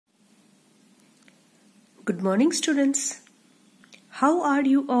Good morning, students. How are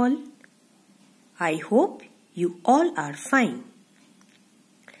you all? I hope you all are fine.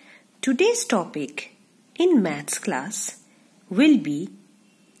 Today's topic in maths class will be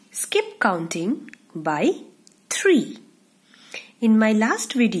skip counting by 3. In my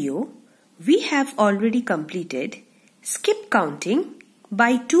last video, we have already completed skip counting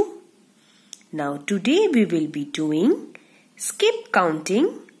by 2. Now today we will be doing skip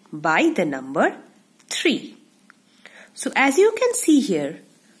counting by the number 3. So as you can see here,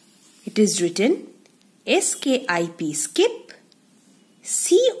 it is written SKIP skip,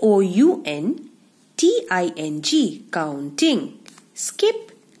 COUNTING counting,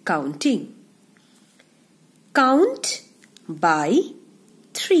 skip counting. Count by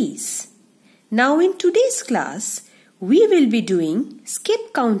 3's. Now in today's class, we will be doing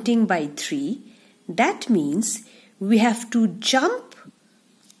skip counting by 3. That means we have to jump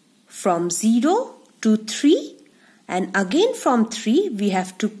from 0 to 3 and again from 3 we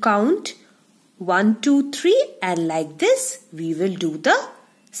have to count 1, 2, 3 and like this we will do the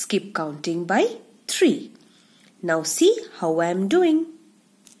skip counting by 3. Now see how I am doing.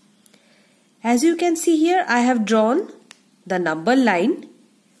 As you can see here, I have drawn the number line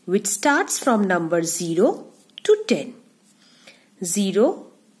which starts from number 0 to 10. 0,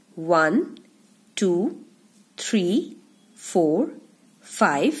 1, 2, 3, 4,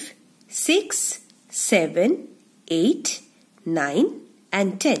 5, 6, 7, 8, 9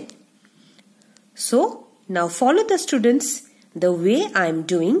 and 10. So now follow the students the way I am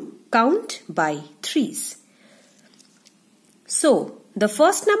doing count by 3's. So the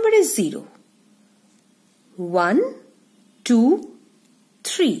first number is 0. 1, 2,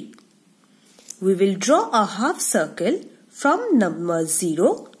 3. We will draw a half circle from number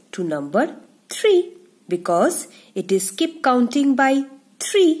 0 to number 3 because it is skip counting by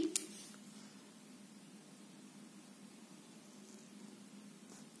 3.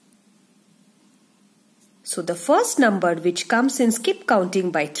 So the first number which comes in skip counting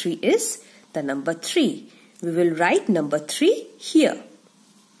by 3 is the number 3. We will write number 3 here.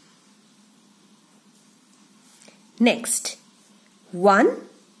 Next, 1,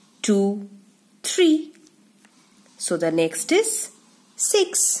 2, 3. So the next is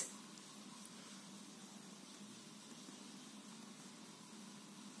 6.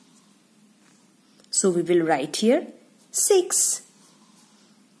 So we will write here 6.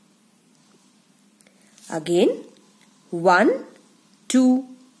 Again 1, 2,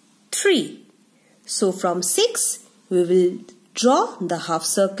 3. So from 6 we will draw the half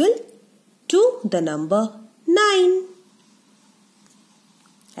circle to the number 9.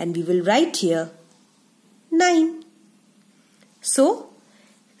 And we will write here 9. So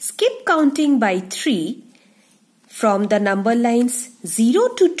skip counting by 3 from the number lines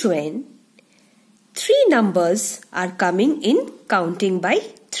 0 to 10. 3 numbers are coming in counting by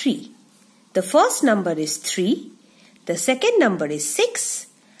 3. The first number is 3, the second number is 6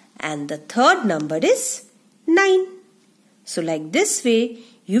 and the third number is 9. So like this way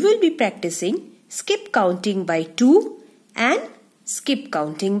you will be practicing skip counting by 2 and skip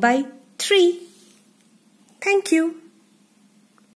counting by 3. Thank you.